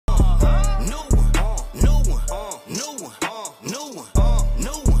new one, new one,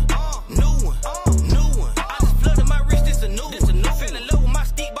 new one, new one, new one. I just flooded my wrist, this a new one. Feeling low with my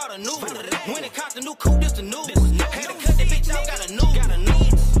steep, bought a new one. When it cost a new coupe, this a new one. Had to cut that bitch out, got a new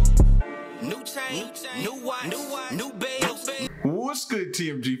one. New chain, new watch, new bed. What's good,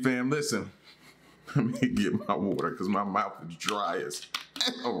 TMG fam? Listen, let me get my water because my mouth is dry as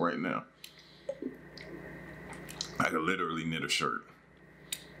hell right now. I could literally knit a shirt.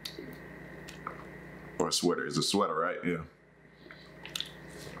 Or a sweater. It's a sweater, right? Yeah.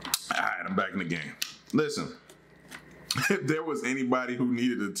 Alright, I'm back in the game. Listen, if there was anybody who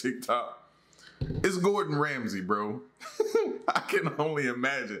needed a TikTok, it's Gordon Ramsay, bro. I can only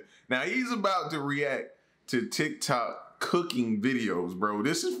imagine. Now, he's about to react to TikTok cooking videos, bro.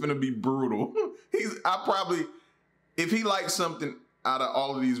 This is gonna be brutal. If he likes something out of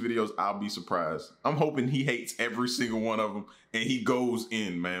all of these videos, I'll be surprised. I'm hoping he hates every single one of them and he goes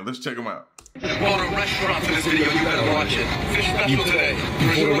in, man. Let's check him out. I bought a restaurant for this video, you better watch it. Fish special today.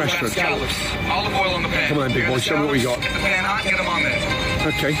 You bought a restaurant? Scallops. Olive oil in the pan. Come on, big boy, show me what we got. Get the pan hot, get them on there.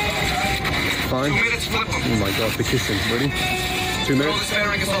 Okay. Fine. 2 minutes, flip them. Oh my God, the kissing. Ready? 2 Throw the minutes.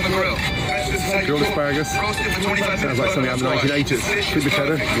 asparagus on the grill. Grilled asparagus. Roast it for 25 minutes. Sounds like something out of the 1980s. Keep the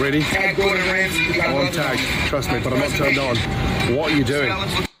cheddar. Ready? Tag Gordon Ramsay. You got On tag. Trust me, but I'm not turned on. What are you doing?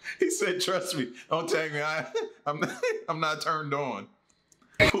 He said, trust me, don't tag me. I'm not turned on.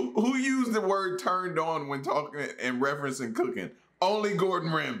 Who used the word turned on when talking and referencing cooking? Only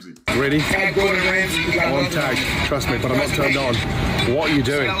Gordon Ramsay. Ready? Tag Gordon Ramsay. You got On tag. Trust me, but I'm not turned on. What are you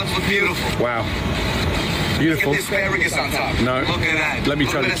doing? Scallops look beautiful. Wow. Beautiful. Get the asparagus on top. No. Look at that. Let me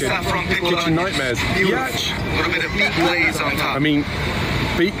tell you, kid. Kitchen nightmares. Yatch. A little bit of meat glaze on top. I mean,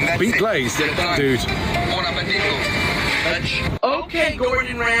 beet glaze, dude. Bon appetito. Okay,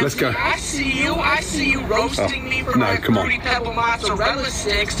 Gordon Ramsay. Let's go. I see you roasting me for my fruity pebble mozzarella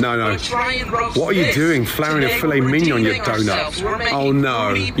sticks. No. Try and roast What are you this. doing, flouring a Today filet we're mignon on your redeeming ourselves. donut? We're making Oh no,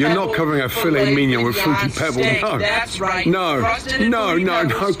 fruity you're not pebble covering a filet mignon with fruity pebble. No, That's right. no, Crusted in no, fruity no, no.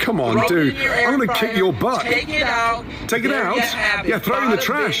 pebbles. Come on, Throw it dude. in your air I'm gonna kick fryer. your butt. Take it out. Take it There out? you have it. Yeah, throw it in the Bada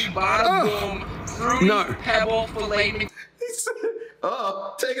trash. bing, bada Oh. boom. Fruity No. pebble filet mignon. He said,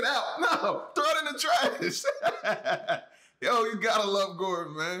 oh, take it out. No, throw it in the trash. Yo, you gotta love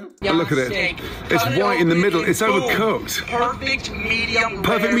Gordon, man. But look at it. It's white in the middle. It's overcooked. Perfect medium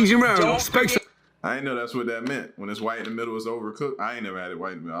Perfect rare. medium rare. Don't Specs. forget- I didn't know that's what that meant. When it's white in the middle, it's overcooked. I ain't never had it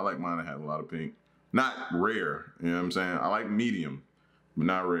white in the middle. I like mine that had a lot of pink. Not rare, you know what I'm saying? I like medium, but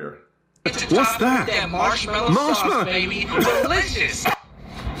not rare. What's that? That marshmallow Marshmallow. sauce, baby. Delicious.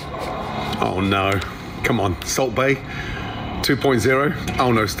 Oh no. Come on, Salt Bay 2.0.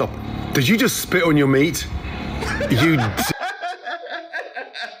 Oh no, stop. Did you just spit on your meat? You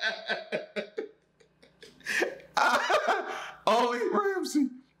Only Ramsay.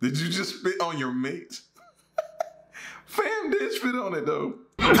 Did you just spit on your meat? Fam did spit on it though.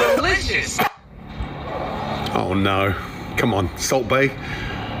 Delicious. Oh no. Come on, Salt Bay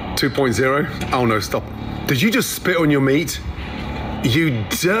 2.0. Oh no, stop. Did you just spit on your meat? You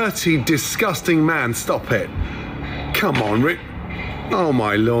dirty, disgusting man. Stop it. Come on, Rick. Oh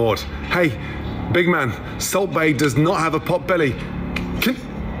my Lord. Hey, big man, Salt Bay does not have a pot belly.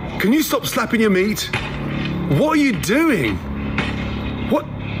 Can you stop slapping your meat? What are you doing? What?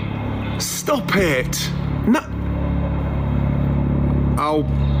 Stop it. No. Oh,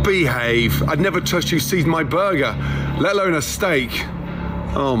 behave. I'd never trust you to season my burger, let alone a steak.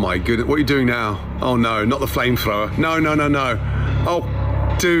 Oh my goodness, what are you doing now? Oh no, not the flamethrower. No.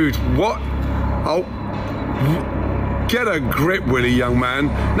 Oh, dude, what? Oh, get a grip, Willie, young man.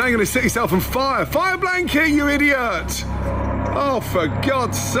 Now you're gonna set yourself on fire. Fire blanket, you idiot! Oh, for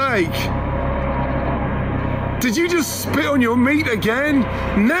God's sake. Did you just spit on your meat again?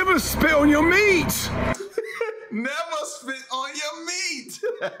 Never spit on your meat! Never spit on your meat.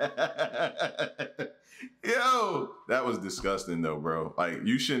 Yo, that was disgusting though, bro. Like,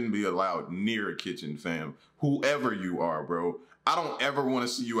 you shouldn't be allowed near a kitchen, fam. Whoever you are, bro. I don't ever want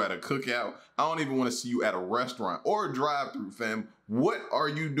to see you at a cookout. I don't even want to see you at a restaurant or a drive-thru, fam. What are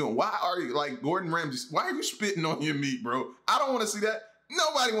you doing? Why are you, like Gordon Ramsay, why are you spitting on your meat, bro? I don't want to see that.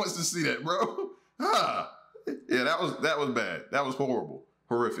 Nobody wants to see that, bro. Yeah, that was bad. That was horrible.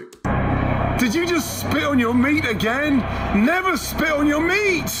 Horrific. Did you just spit on your meat again? Never spit on your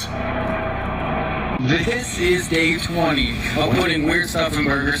meat! This is day 20 of putting weird stuff in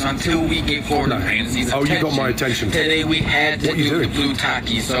burgers until we get Gordon Ramsay's attention. Oh, you got my attention. Today we had to do the blue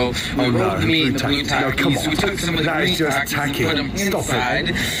taki, so we rolled the meat in the blue takis. No, come on. We took some of the green takis and put them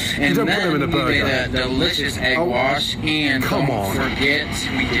inside. And don't put them in a then burger. we made a delicious egg wash. And don't forget,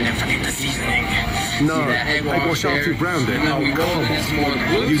 we didn't forget the seasoning. No, egg wash after you browned it. No, we rolled in some more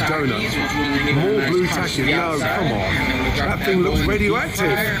blue You takis, donut. which was really More nice blue crunch to takis. the No, outside. come on. And then we dropped That thing looks bowl into the radioactive.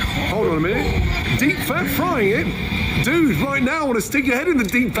 fire. Hold on a minute. Deep fat frying it? Dude, right now I want to stick your head in the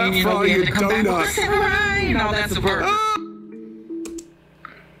deep fat fryer, you donut. No, that's a burger.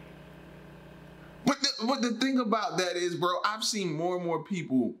 But the thing about that is, bro, I've seen more and more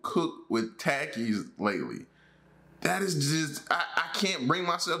people cook with takis lately. That is just, I can't bring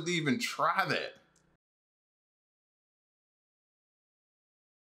myself to even try that.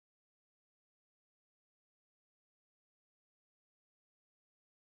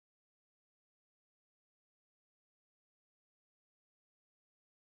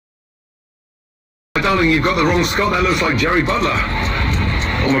 Darling, you've got the wrong Scott. That looks like Jerry Butler.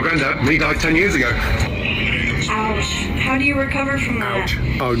 Oh, my granddad. He died 10 years ago. Ouch. How do you recover from that? Ouch.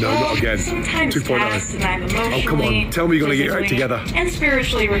 Oh, no, not again. Sometimes 2.0. fast and I'm emotionally, Oh, come on. Tell me you're going to get your act physically, together. and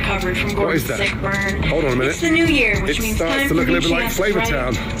spiritually recovered from Gordon's is that? sick burn. Hold on a minute. It's the new year, which It means starts time to look for a new little bit like chances, Flavor right?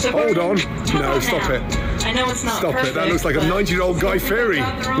 Town. So Hold Gordon, on. how No, about stop now? it. I know it's not Stop perfect, it. That looks like a but 90-year-old Guy still think Fieri.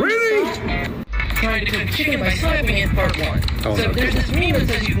 I got the wrong Really? stuff. Trying to cook chicken by slapping it, part one. Oh, so no. there's this meme that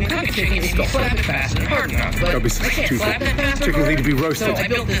says you can cook a chicken if you slap it fast and hard enough. But Don't be I can't stupid. slap it fast Chickens enough. need to be roasted. So I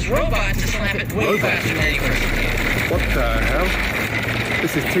built this robot to slap it way faster than any person can. What the hell?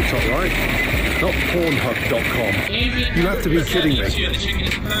 This is TikTok, right? Not Pornhub.com. You have to be kidding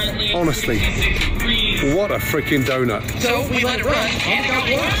me. Honestly. What a freaking donut. So we let it run, and it got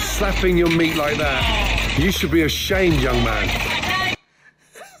what? Slapping your meat like that. You should be ashamed, young man.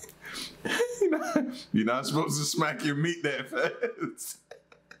 You're not supposed to smack your meat that fast.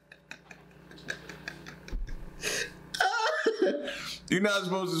 You're not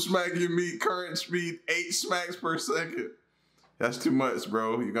supposed to smack your meat current speed 8 smacks per second. That's too much,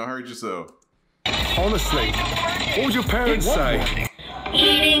 bro. You're gonna hurt yourself. Honestly. What would your parents say?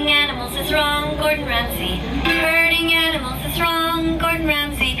 Eating animals is wrong, Gordon Ramsay. Hurting animals is wrong, Gordon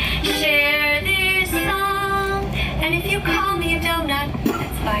Ramsay. Share this song, and if you call me a donut,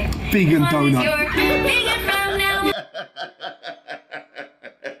 that's fine. Vegan As long as donut. you're vegan from now on.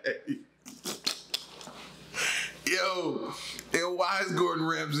 Yo, why is Gordon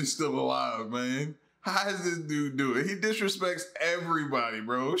Ramsay still alive, man? How is this dude do it? He disrespects everybody,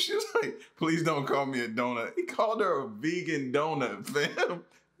 bro. She's like, please don't call me a donut. He called her a vegan donut, fam.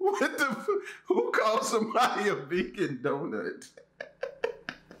 What the who calls somebody a vegan donut?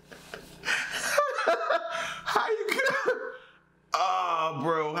 How you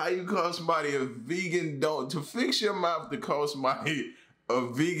bro, how you call somebody a vegan donut? To fix your mouth to call somebody a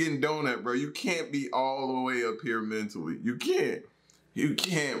vegan donut, bro, you can't be all the way up here mentally. You can't. You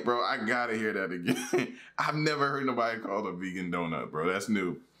can't, bro. I gotta hear that again. I've never heard nobody called a vegan donut, bro. That's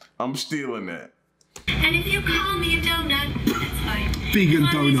new. I'm stealing that. And if you call me a donut, that's fine. Vegan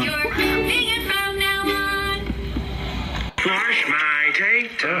As long as donut. you're vegan from now on. Wash my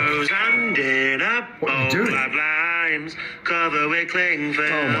potatoes and in a What are you bowl doing? of limes, cover with cling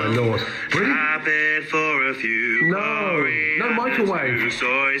film. Oh, my Lord. Really? Tap it for a few. No microwave.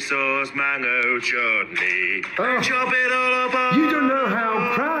 Soy sauce, mango chutney. Oh. Chop it all up. You don't know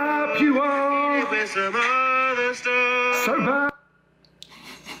how crap you are. With some other stuff. So bad.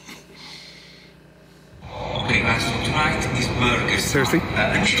 Okay, guys, so tonight is burgers. Seriously?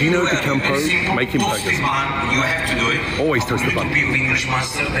 Do you know the Campo making burgers? You have to do it. Always toast the bun. English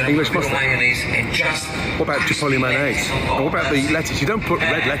mustard, then English a little mustard. mayonnaise, and just What about chipotle mayonnaise? And what about the lettuce? You don't put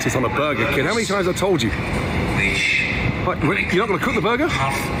red lettuce on a burger, kid. How many times have I told you? which What, you're not going to cook the burger?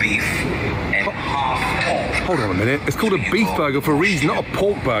 half beef and half pork. Hold on a minute. It's called a beef burger for a reason, not a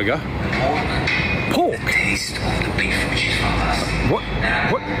pork burger. Pork? Taste of the beef, which is fantastic. What?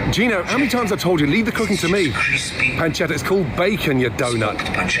 Gino, how many times have I told you, leave the cooking to me? Crispy. Pancetta, it's called bacon, you donut.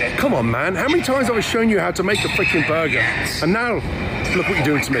 Pancetta. Come on, man. How many times have I shown you how to make a freaking burger? And now, look what you're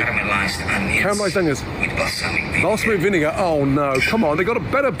doing to me. Caramelized onions. Caramelized onions. With balsamic vinegar. Balsamic vinegar. Oh, no. Come on. They got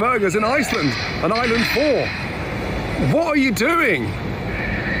better burgers in Iceland. An Island 4. What are you doing?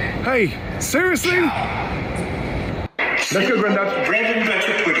 Hey, seriously? Let's go, Grandad. Bread and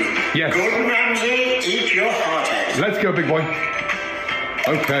butter pudding. Yes. Gordon Ramsay, eat your heart out. Let's go, big boy.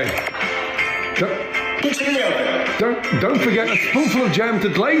 Okay. It's in the oven. Don't forget a spoonful of jam to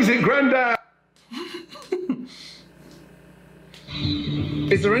glaze it, Grandad.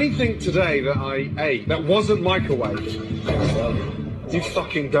 Is there anything today that I ate that wasn't microwaved? You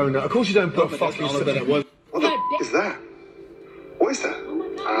fucking donut. Of course you don't put a fucking... What the is that? What is that?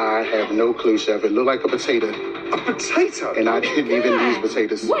 I have no clue, Chef. It looked like a potato. A potato? And I didn't even use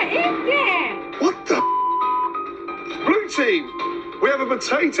potatoes. What is that? What the? Blue team, we have a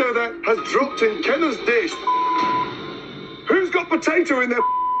potato that has dropped in Kenna's dish. Who's got potato in their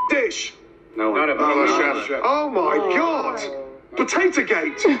dish? No one. Chef. Oh my God! Potato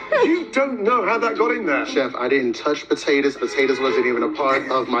gate! You don't know how that got in there. Chef, I didn't touch potatoes. Potatoes wasn't even a part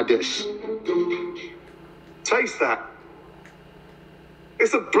of my dish. Taste that.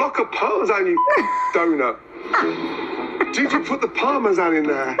 It's a block of Parmesan, you donut. Did you put the Parmesan in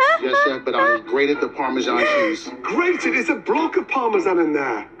there? Yes, Chef, but I grated the Parmesan cheese. Grated? It's a block of Parmesan in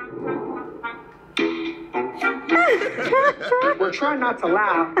there. We're trying not to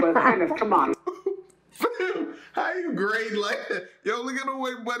laugh, but kind of, come on. How you grade like that? Yo, look at the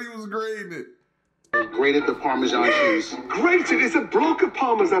way Buddy was grading it. I grated the Parmesan cheese. Grated? It's a block of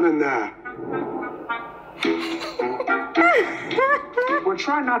Parmesan in there. We're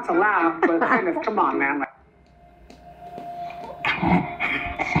trying not to laugh, but kind of, come on, man.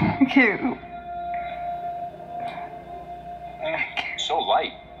 Cute. So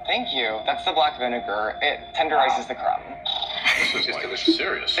light. Thank you. That's the black vinegar. It tenderizes the crumb. This is like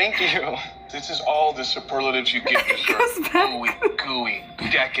serious. Thank you. This is all the superlatives you give dessert. Gooey,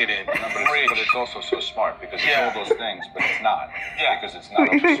 decadent, rich. But it's also so smart because it's all those things, but it's not. Yeah. Because it's not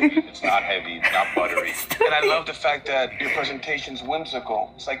sweet, it's not heavy, it's not buttery. And I love the fact that your presentation's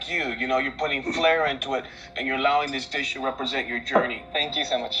whimsical. It's like you know, you're putting flair into it, and you're allowing this dish to represent your journey. Thank you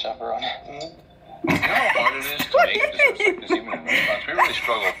so much, Chef Ron. You know how hard it is to make desserts like this, even in restaurants? We really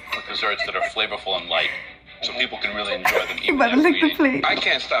struggle with desserts that are flavorful and light, so people can really enjoy them even after eating. I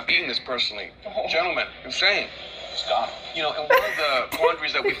can't stop eating this personally. Gentlemen, insane. It's gone. You know, and one of the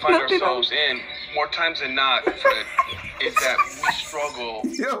quandaries that we find ourselves in, more times than not, Fred, is that we struggle.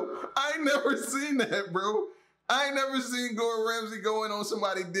 Yo, I ain't never seen that, bro. I ain't never seen Gordon Ramsay going on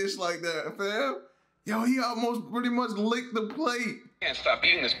somebody's dish like that, fam. Yo, he almost pretty much licked the plate. Can't stop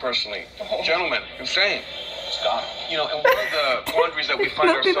eating this personally. Gentlemen, insane. It's gone. You know, and one of the quandaries that we find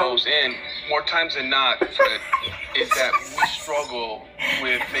ourselves in, more times than not, Fred, is that we struggle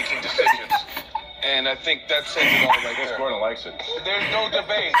with making decisions. And I think that says it all right there. Gordon likes it. There's no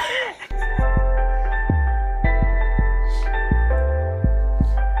debate.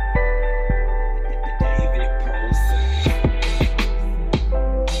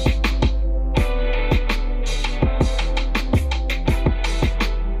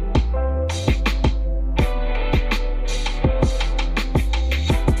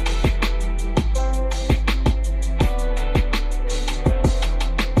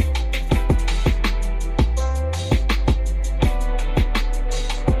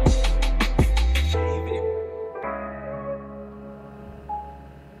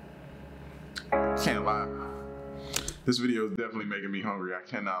 Can't lie. This video is definitely making me hungry. I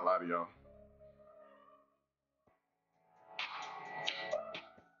cannot lie to y'all.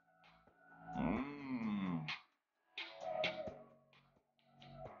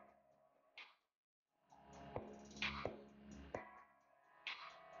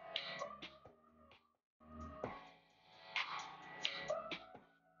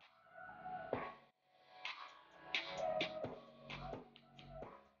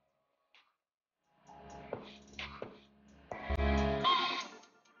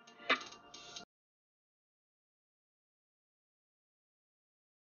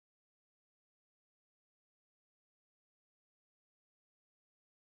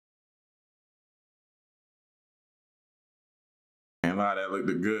 Can't lie, that looked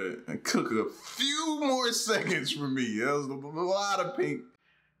good. And cook a few more seconds for me. That was a lot of pink.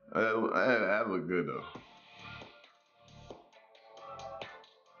 That looked good though.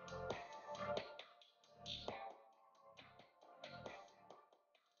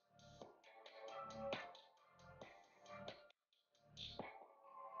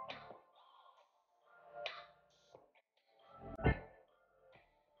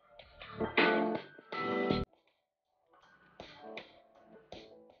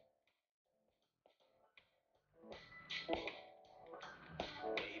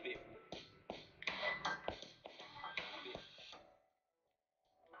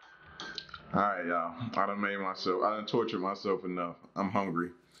 All right, y'all. I done tortured myself enough. I'm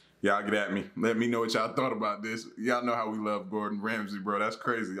hungry. Y'all get at me. Let me know what y'all thought about this. Y'all know how we love Gordon Ramsay, bro. That's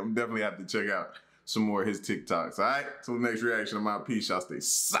crazy. I'm definitely have to check out some more of his TikToks. All right? Till the next reaction, I'm out. Peace. Y'all stay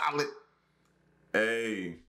solid. Hey.